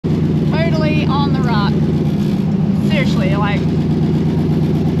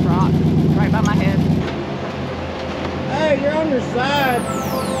like rock right by my head. Hey, you're on your side.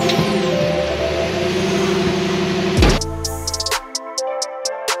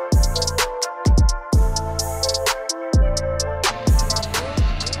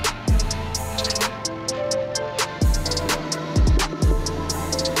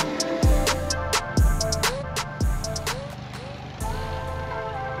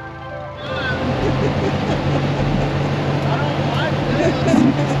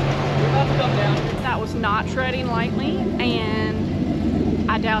 That was not treading lightly,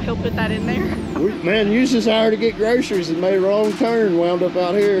 and I doubt he'll put that in there. Man, used this hour to get groceries and made a wrong turn, wound up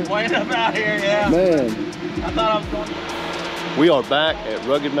out here. Wound up out here, yeah. Man. I thought I was going. We are back at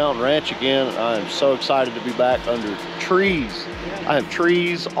Rugged Mountain Ranch again. I am so excited to be back under trees. I have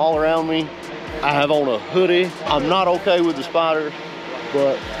trees all around me. I have on a hoodie. I'm not okay with the spiders,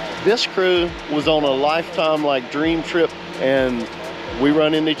 but this crew was on a lifetime like dream trip, and we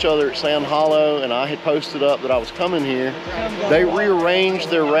run into each other at Sand Hollow, and I had posted up that I was coming here. They rearranged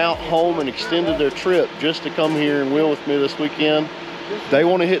their route home and extended their trip just to come here and wheel with me this weekend. They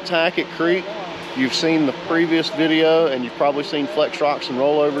want to hit Tackett Creek. You've seen the previous video, and you've probably seen Flex Rocks and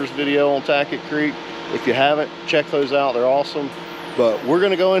Rollovers video on Tackett Creek. If you haven't, check those out, they're awesome. But we're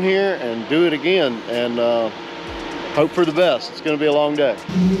gonna go in here and do it again, and hope for the best. It's gonna be a long day.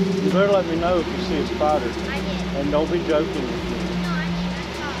 You better let me know if you see a spider. I did. And don't be joking with me. No, I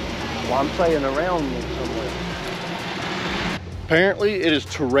didn't. Well, I'm saying around me somewhere. Apparently it is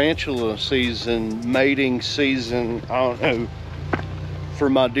tarantula season, mating season, I don't know. For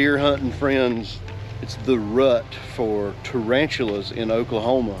my deer hunting friends, it's the rut for tarantulas in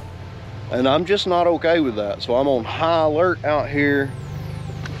Oklahoma. And I'm just not okay with that. So I'm on high alert out here,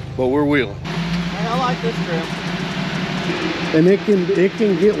 but we're wheeling. Hey, I like this trip. And it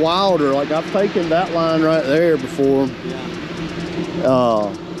can get wilder. Like I've taken that line right there before.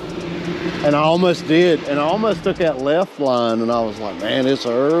 Yeah. And I almost did. And I almost took that left line, and I was like, man, it's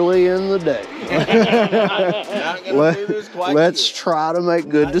early in the day. Let's try to make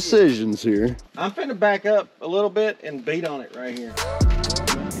good decisions here. I'm finna back up a little bit and beat on it right here.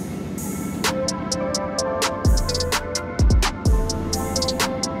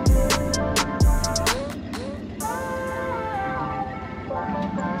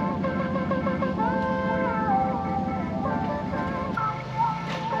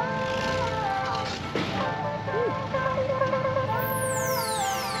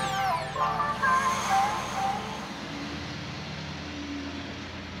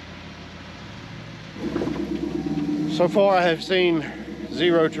 So far I have seen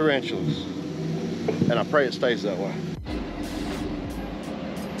 0 tarantulas, and I pray it stays that way.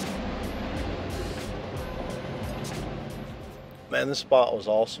 Man, this spot was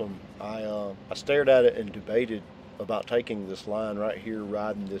awesome. I stared at it and debated about taking this line right here,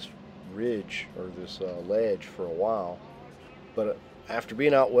 riding this ridge or this ledge for a while. But after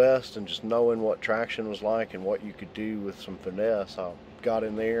being out west and just knowing what traction was like and what you could do with some finesse, I got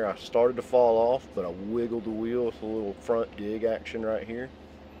in there. I started to fall off, but I wiggled the wheel with a little front dig action right here,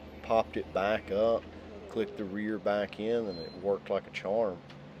 popped it back up, clicked the rear back in, and it worked like a charm.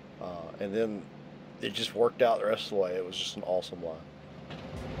 And then it just worked out the rest of the way. It was just an awesome line.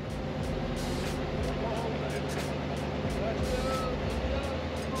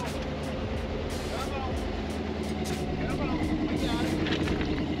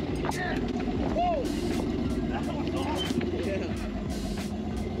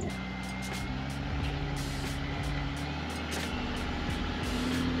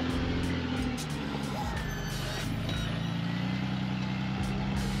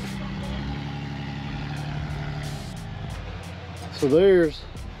 So there's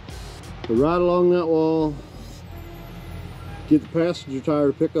the ride along that wall, get the passenger tire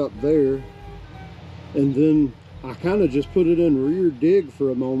to pick up there, and then I kind of just put it in rear dig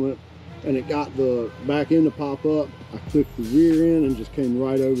for a moment, and it got the back end to pop up. I clicked the rear end and just came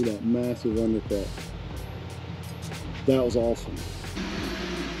right over that massive undercut. That was awesome.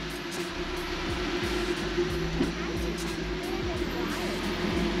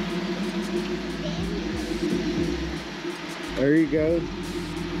 There you go.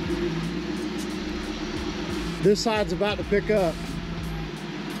 This side's about to pick up.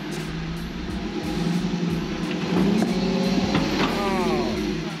 Oh.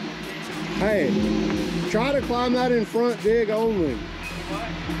 Hey, try to climb that in front dig only.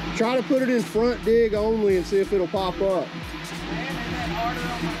 Try to put it in front dig only and see if it'll pop up.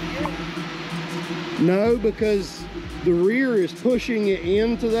 No, because the rear is pushing it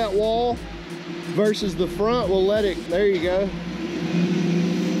into that wall versus the front will let it. There you go.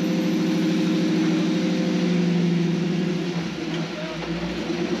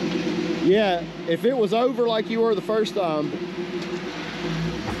 Yeah, if it was over like you were the first time.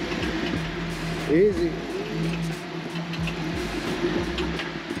 Easy.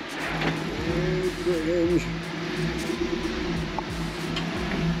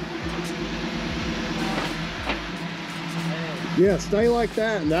 Yeah, stay like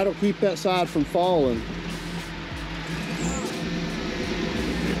that and that'll keep that side from falling.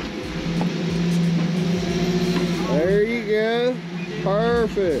 There you go.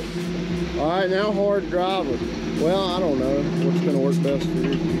 Perfect. All right, now hard driving. Well, I don't know what's gonna work best for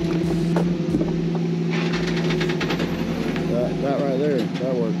you. That right there,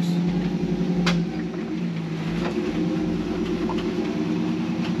 that works.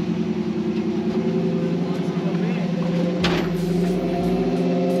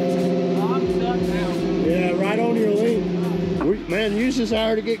 Yeah, right on your link. Man, used this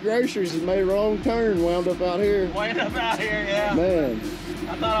hour to get groceries and made a wrong turn, wound up out here. Wound up out here, yeah. Man.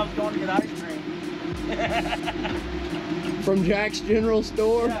 I thought I was going to get ice cream. From Jack's General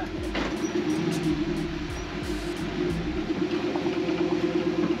Store? Yeah.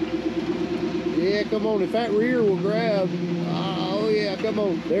 Yeah, come on. If that rear will grab. Oh, yeah, come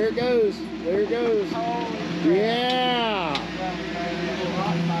on. There it goes. There it goes. Yeah.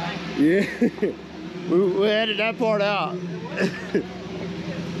 Yeah. we added that part out.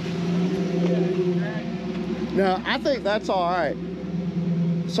 Now, I think that's all right.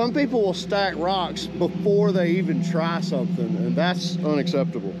 Some people will stack rocks before they even try something, and that's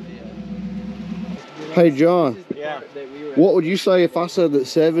unacceptable. Hey, John. Yeah. What would you say if I said that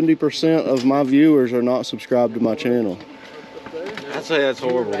 70% of my viewers are not subscribed to my channel? I'd say that's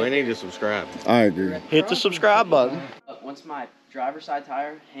horrible. They need to subscribe. I agree. Hit the subscribe button. Once my driver's side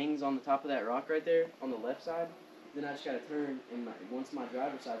tire hangs on the top of that rock right there on the left side, then I just gotta turn, and once my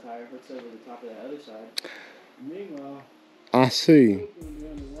driver's side tire hooks over the top of that other side. Meanwhile, I see.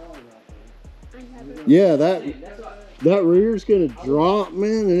 Yeah, that rear's gonna drop,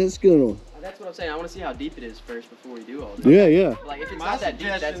 man, and it's gonna. That's what I'm saying. I want to see how deep it is first before we do all this. Yeah, yeah. Like if it's not that deep,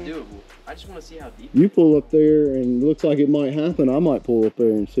 that's doable. I just want to see how deep. You pull up there and it looks like it might happen. I might pull up there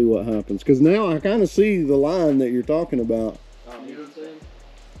and see what happens. Because now I kind of see the line that you're talking about. You know what I'm saying?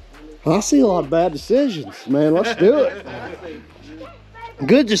 I see a lot of bad decisions, man. Let's do it.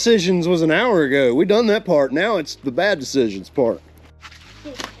 Good decisions was an hour ago. We done that part. Now it's the bad decisions part.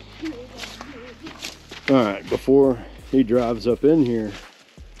 All right, before he drives up in here.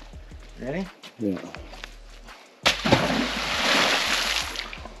 Ready? Yeah.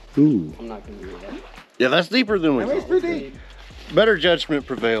 Ooh. I'm not gonna do that. Yeah, that's deeper than we I mean, it's thought. pretty deep. Better judgment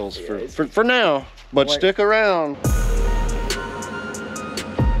prevails for now, but Wait. stick around.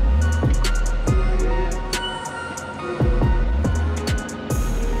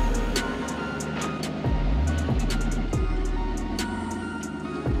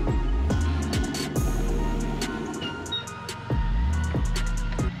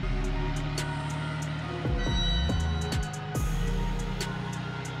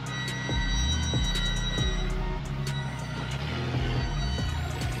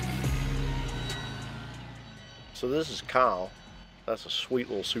 So this is Kyle. That's a sweet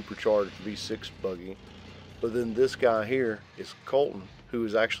little supercharged V6 buggy. But then this guy here is Colton, who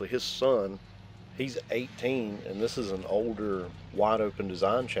is actually his son. He's 18, and this is an older wide open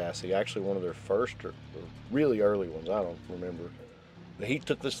design chassis, actually one of their first or really early ones, I don't remember. But he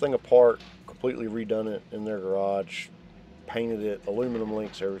took this thing apart, completely redone it in their garage, painted it, aluminum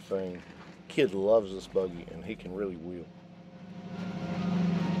links, everything. Kid loves this buggy, and he can really wheel.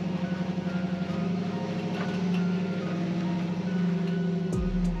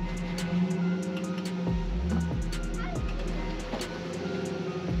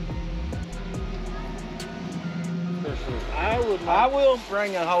 I will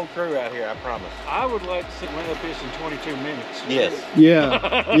bring a whole crew out here, I promise. I would like to sit up this in 22 minutes. Yes.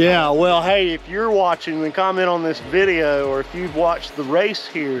 Yeah, yeah. Well, hey, if you're watching, then comment on this video, or if you've watched the race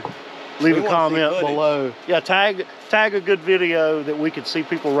here, leave a comment below. Yeah, tag a good video that we could see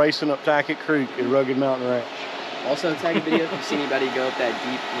people racing up Tackett Creek at Rugged Mountain Ranch. Also, tag a video if you see anybody go up that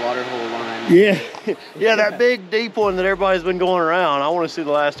deep water hole line. Yeah, yeah, that big deep one that everybody's been going around. I want to see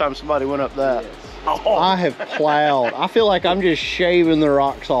the last time somebody went up that. Yes. Oh. I have plowed. I feel like I'm just shaving the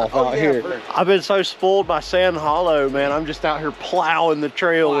rocks off out here. I've been so spoiled by Sand Hollow, man. I'm just out here plowing the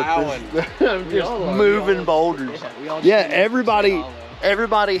trail with this. I'm just moving boulders. Yeah, everybody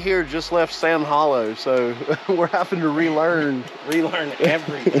here just left Sand Hollow, so we're having to relearn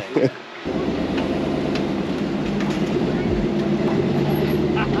everything.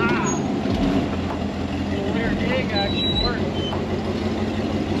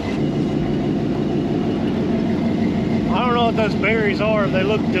 what those berries are. They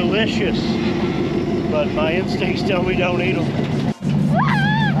look delicious, but my instincts tell me don't eat them.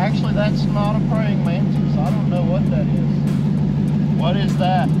 Actually, that's not a praying mantis. I don't know what that is. What is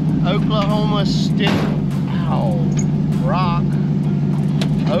that? Oklahoma stick, ow, rock.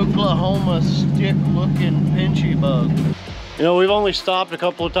 Oklahoma stick looking pinchy bug. You know, we've only stopped a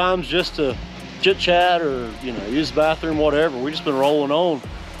couple of times just to chit chat or, you know, use the bathroom, whatever. We've just been rolling on.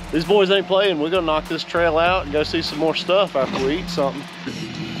 These boys ain't playing. We're gonna knock this trail out and go see some more stuff after we eat something.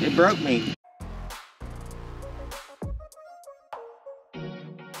 It broke me.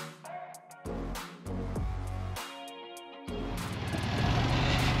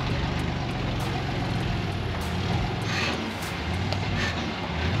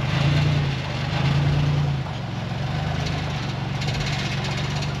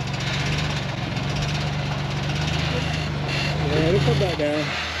 Yeah, it'll come back down.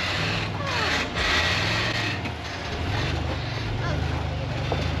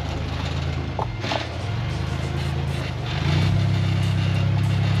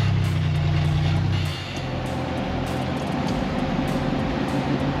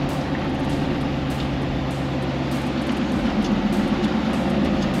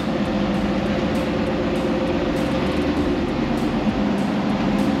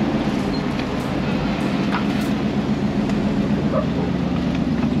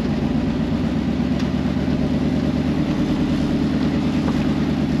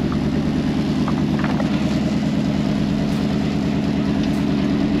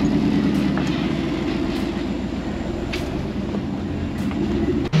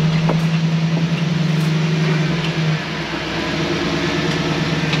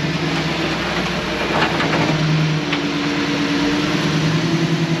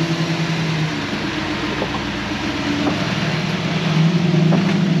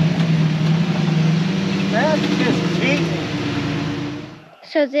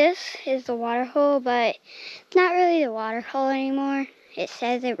 So this is the water hole, but it's not really the water hole anymore. It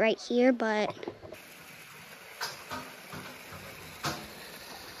says it right here, but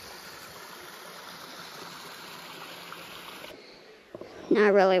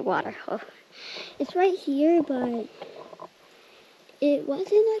not really water hole. It's right here, but it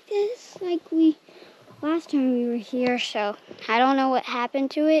wasn't like this like last time we were here, so I don't know what happened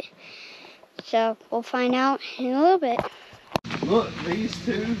to it. So we'll find out in a little bit. Look, these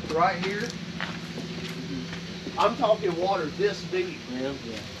two right here. I'm talking water this deep, man.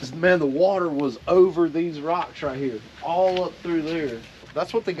 Yeah. Man, the water was over these rocks right here, all up through there.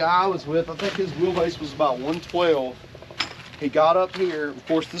 That's what the guy I was with, I think his wheelbase was about 112. He got up here. Of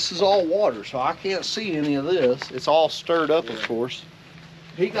course, this is all water, so I can't see any of this. It's all stirred up, of course.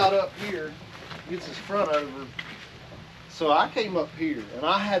 He got up here, gets his front over. So I came up here, and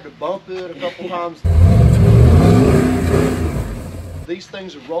I had to bump it a couple times. These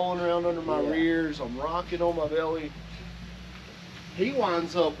things are rolling around under my rears. I'm rocking on my belly. He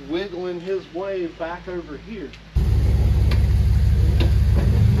winds up wiggling his way back over here.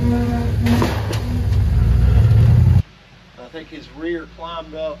 I think his rear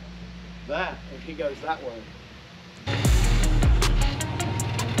climbed up that, and he goes that way.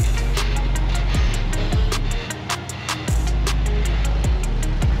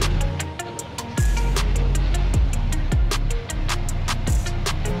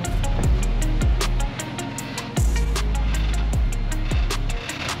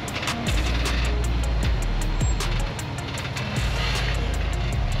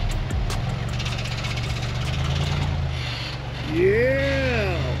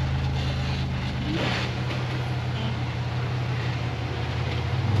 Yeah.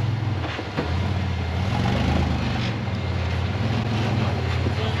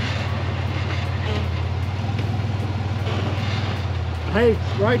 Hey,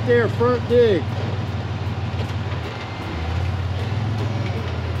 right there, front dig.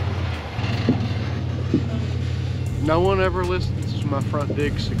 No one ever listens to my front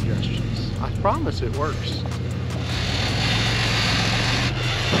dig suggestions. I promise it works.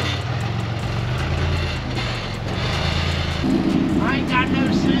 I ain't got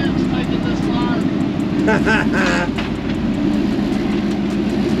no sense taking this line.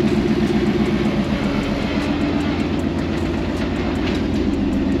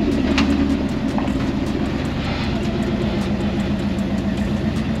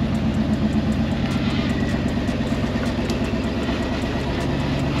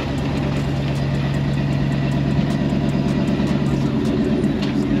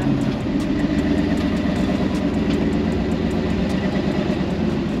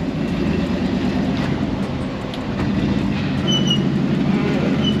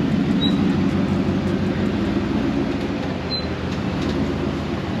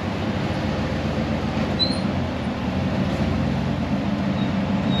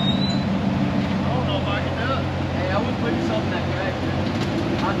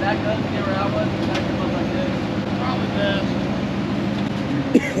 back up to get where I was, and back up like this. Probably best.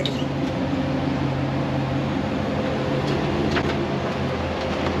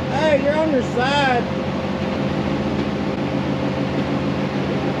 Hey, you're on your side.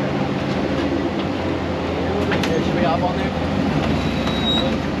 There should be up on there.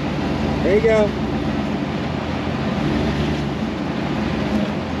 There you go.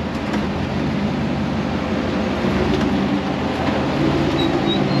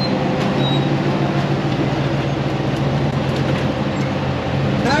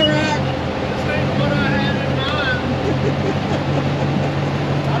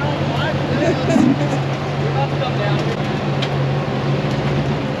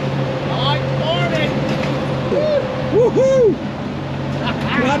 Woohoo!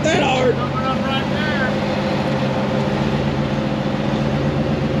 Not that hard. Coming up right there.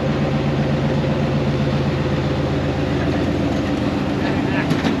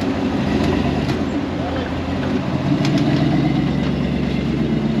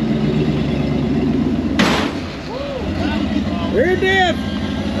 Rear diff.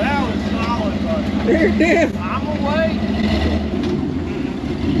 That was solid, buddy. Rear diff. I'm awake.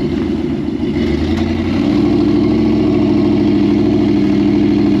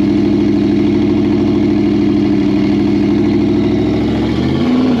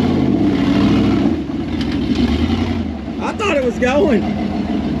 I thought it was going. I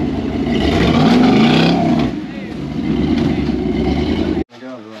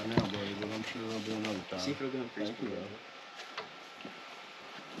got it right now, buddy, but I'm sure I'll do another time. See if it'll go in free speed.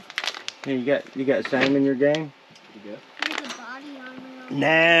 Hey, you got shame in your game? You go. There's a body armor on.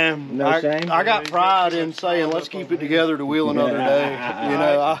 Nah, No shame? I got pride in saying let's keep it together to wheel another day. You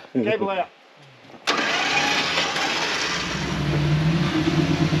know, Cable out.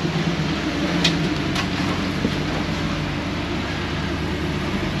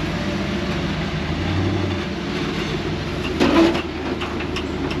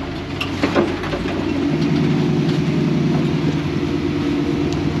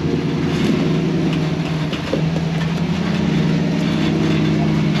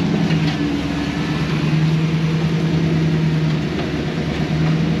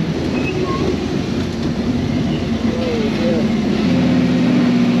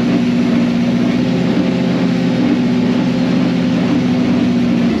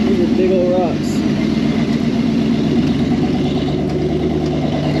 Big old rocks.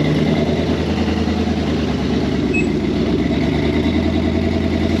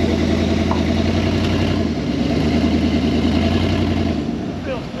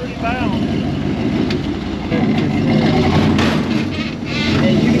 feels pretty bound.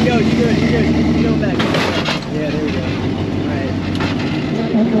 Hey, you can go, you're good, you're good. You can go back. Yeah, there we go. Alright.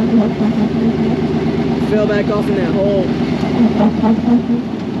 Fell back off in that hole.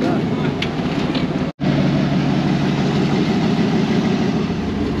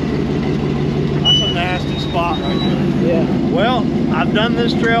 That's a nasty spot right there. Yeah. Well, I've done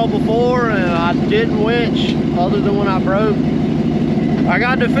this trail before and I didn't winch other than when I broke. I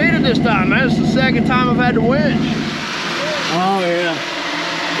got defeated this time. That's the second time I've had to winch. Oh yeah.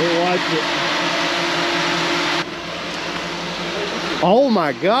 It likes it. Oh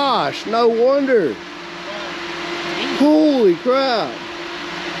my gosh, no wonder. Holy crap.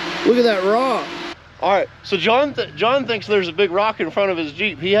 Look at that rock. All right, so John thinks there's a big rock in front of his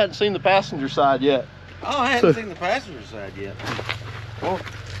Jeep. He hadn't seen the passenger side yet. Oh, I hadn't seen the passenger side yet.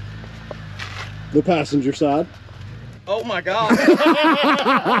 The passenger side. Oh my God. Hey,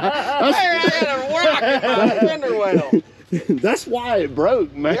 I got a rock in my fender well. That's why it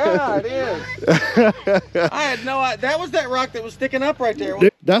broke, man. Yeah, it is. I had no idea. That was that rock that was sticking up right there.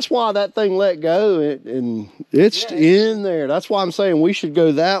 That's why that thing let go and it's in there. That's why I'm saying we should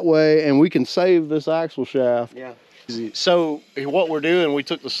go that way and we can save this axle shaft. Yeah. So what we're doing, we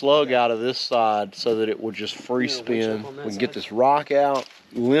took the slug out of this side so that it would just free spin. We can get this rock out,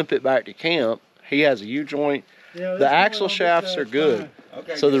 limp it back to camp. He has a U-joint. The axle shafts are good.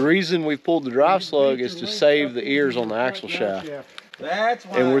 Okay, So the reason we pulled the drive slug is to save the ears on the axle shaft. That's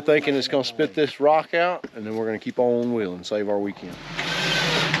why. And we're thinking it's gonna spit this rock out and then we're gonna keep on wheeling, save our weekend.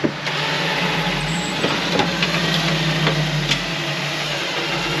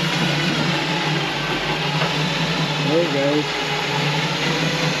 There it goes.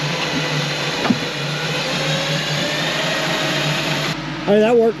 Hey,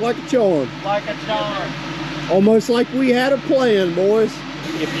 that worked like a charm. Like a charm. Almost like we had a plan, boys.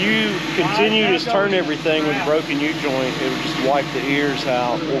 If you continue to turn everything with a broken U-joint, it would just wipe the ears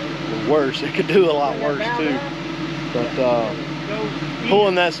out, or worse, it could do a lot worse too. But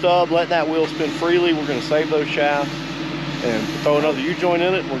pulling that stub, letting that wheel spin freely, we're gonna save those shafts and throw another U-joint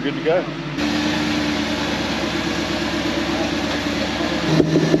in it, and we're good to go.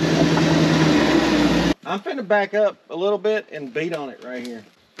 I'm finna back up a little bit and beat on it right here.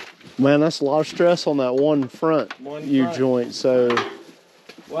 Man, that's a lot of stress on that one front U-joint, so...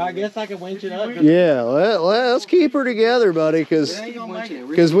 Well, I guess I can winch it up. Yeah, let's keep her together, buddy, because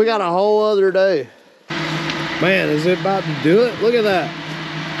we got a whole other day. Man, is it about to do it? Look at that.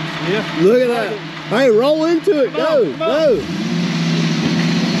 Yeah. Look at that. Hey, roll into it. Go.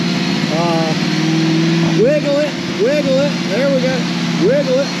 Wiggle it. There we go.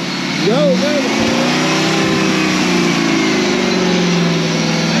 Wiggle it. Go. Oh, man.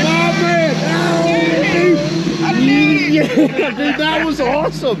 Oh, dude, that was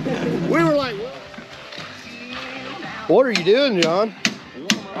awesome. We were like, what are you doing, John?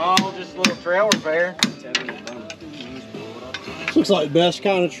 Oh, just a little trail repair. Looks like the best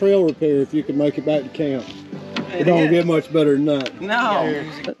kind of trail repair if you can make it back to camp. It don't get much better than that. No.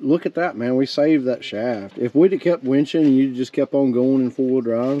 Look at that, man. We saved that shaft. If we'd have kept winching and you just kept on going in four-wheel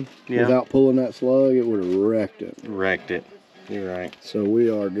drive without pulling that slug, it would have wrecked it. You're right. So we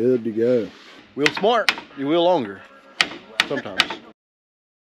are good to go. Wheel smart, you wheel longer. Sometimes.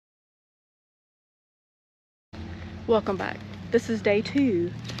 Welcome back. This is day 2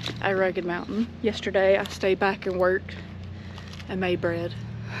 at Rugged Mountain. Yesterday I stayed back and worked and made bread.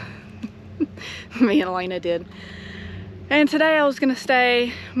 Me and Elena did. And today I was gonna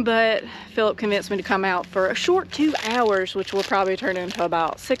stay, but Philip convinced me to come out for a short 2 hours, which will probably turn into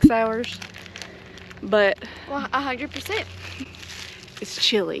about 6 hours. But Well, 100%. it's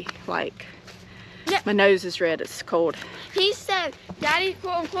chilly, like Yeah. my nose is red, it's cold. He said, Daddy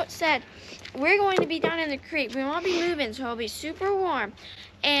quote unquote said, we're going to be down in the creek. We won't be moving, so it'll be super warm.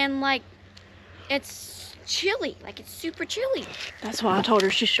 And like, it's chilly. Like, it's super chilly. That's why I told her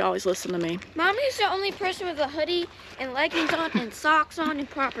she should always listen to me. Mommy's the only person with a hoodie and leggings on and socks on and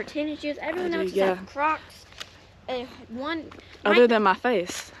proper tennis shoes. Everyone else yeah. has Crocs. Other than my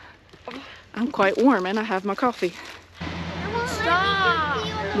face. I'm quite warm and I have my coffee. Stop.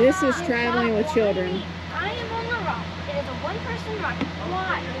 This is traveling with children. I am on the rock. It is a one-person rock.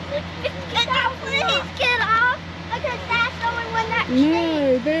 Why? Please get off. Because that's the only one that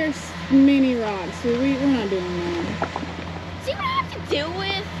No, there's many rocks, so we're not doing that. See what I have to deal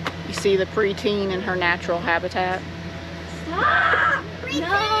with? You see the preteen in her natural habitat. Stop!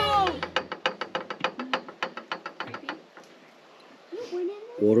 No!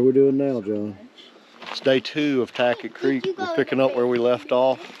 What are we doing now, John? It's day 2 of Tackett Creek. We're picking up where we left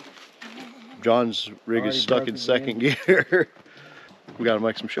off. John's rig is stuck in second gear. We got to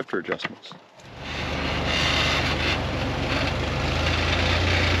make some shifter adjustments.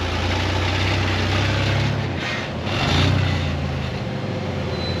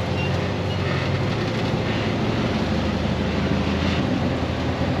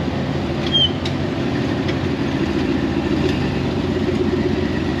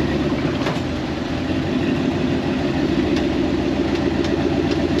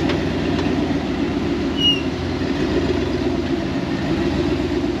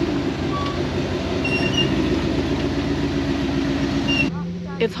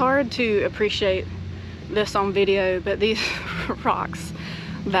 It's hard to appreciate this on video, but these rocks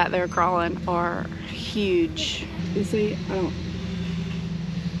that they're crawling are huge. You see,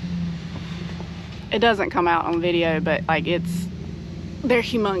 it doesn't come out on video, but like they're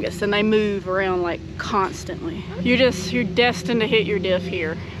humongous and they move around like constantly. You're destined to hit your diff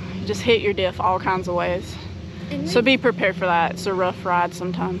here. You just hit your diff all kinds of ways. So be prepared for that. It's a rough ride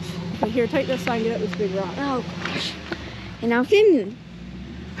sometimes. But here, take this side and get up this big rock. Oh gosh. And I'm filming.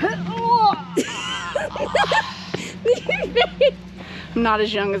 I'm not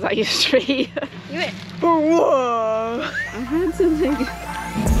as young as I used to be. Do it. Whoa! I had something.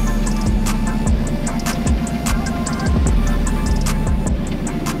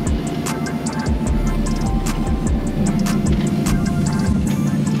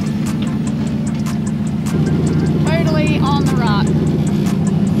 Totally on the rock.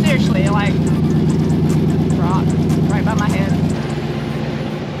 Seriously, like rock right by my head.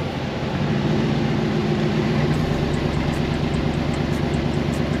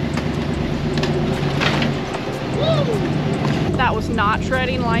 That was not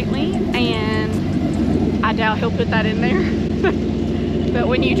treading lightly, and I doubt he'll put that in there. But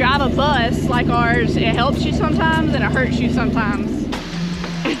when you drive a bus like ours, it helps you sometimes and it hurts you sometimes.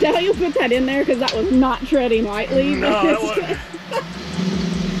 I doubt you'll put that in there because that was not treading lightly. No, that wasn't.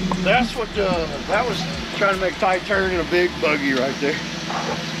 That's what that was trying to make a tight turn in a big buggy right there.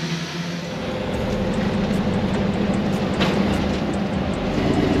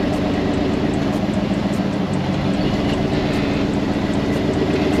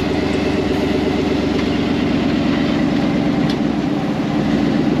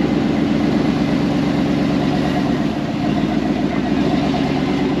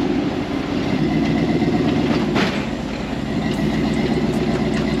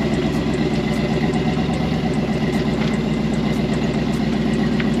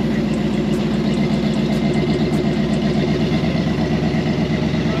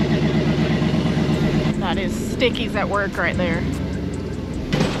 stickies at work right there.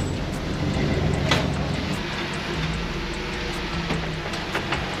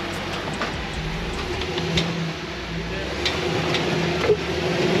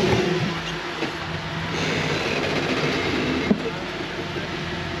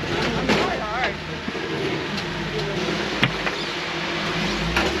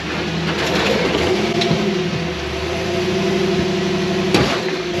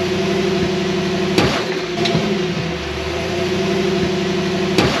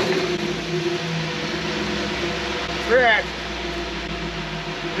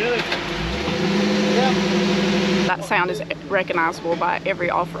 That sound is recognizable by every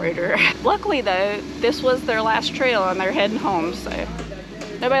off-roader. Luckily though, this was their last trail and they're heading home, so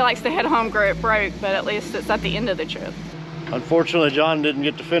nobody likes to head home where it broke, but at least it's at the end of the trip. Unfortunately, John didn't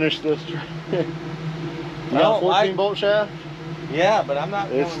get to finish this. You got 14 bolt shaft? Yeah, but I'm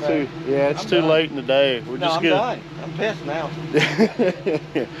not. It's too. Yeah, it's too late in the day. We're just done. I'm pissed now.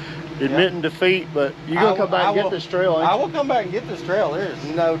 Admitting defeat, but you're gonna come back and get this trail, ain't you? I will come back and get this trail. There's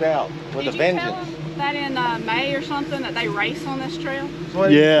no doubt. With a vengeance. Did you tell them that in May or something that they race on this trail?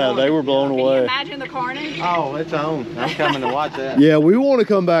 Yeah, they were blown away. Can you imagine the carnage? Oh, it's on. I'm coming to watch that. Yeah, we want to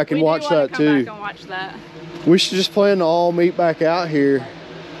come back and watch that too. Back and watch that. We should just plan to all meet back out here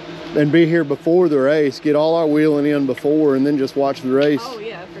and be here before the race. Get all our wheeling in before, and then just watch the race. Oh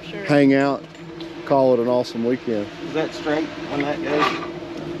yeah, for sure. Hang out, call it an awesome weekend. Is that straight when that goes?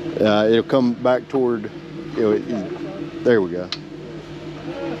 It'll come back toward, there we go.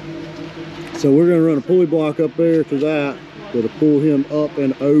 So we're gonna run a pulley block up there to that. That'll pull him up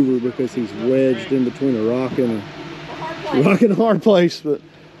and over because he's wedged in between a rock and a hard place. But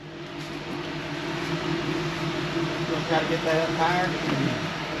Try to get that up higher.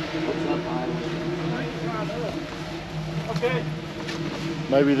 Okay.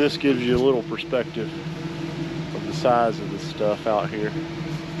 Maybe this gives you a little perspective of the size of this stuff out here.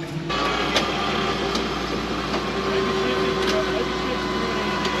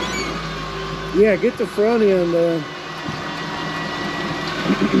 yeah, get the front end there.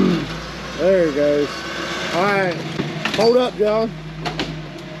 There it goes. All right, hold up, John.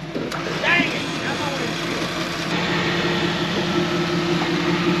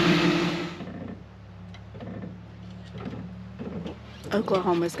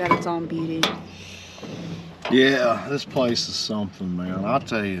 Oklahoma's got its own beauty. Yeah, this place is something, man. I'll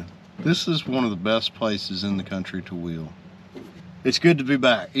tell you, this is one of the best places in the country to wheel. It's good to be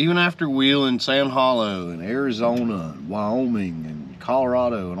back. Even after wheeling Sand Hollow and Arizona and Wyoming and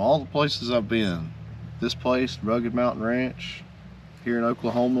Colorado and all the places I've been, this place, Rugged Mountain Ranch, here in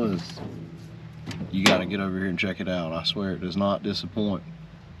Oklahoma, is, you gotta get over here and check it out. I swear it does not disappoint.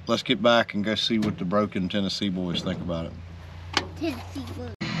 Let's get back and go see what the broken Tennessee boys think about it.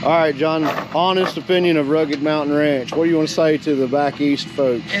 All right, John, honest opinion of Rugged Mountain Ranch. What do you want to say to the back east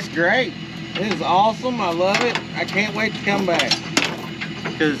folks? It's great. It is awesome. I love it. I can't wait to come back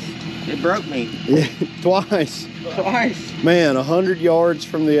because it broke me. Yeah, twice. Twice. Man, 100 yards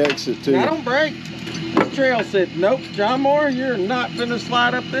from the exit too. I don't break. This trail said, nope, John Moore, you're not finna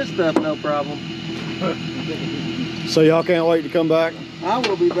slide up this stuff, no problem. So y'all can't wait to come back? I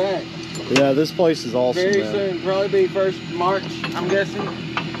will be back. Yeah, this place is awesome. Very man. soon, probably be 1st March, I'm guessing.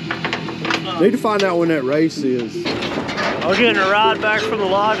 Need to find out when that race is. I'm getting a ride back from the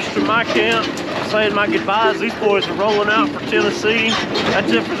lodge to my camp, saying my goodbyes. These boys are rolling out for Tennessee.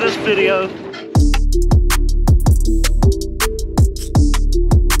 That's it for this video.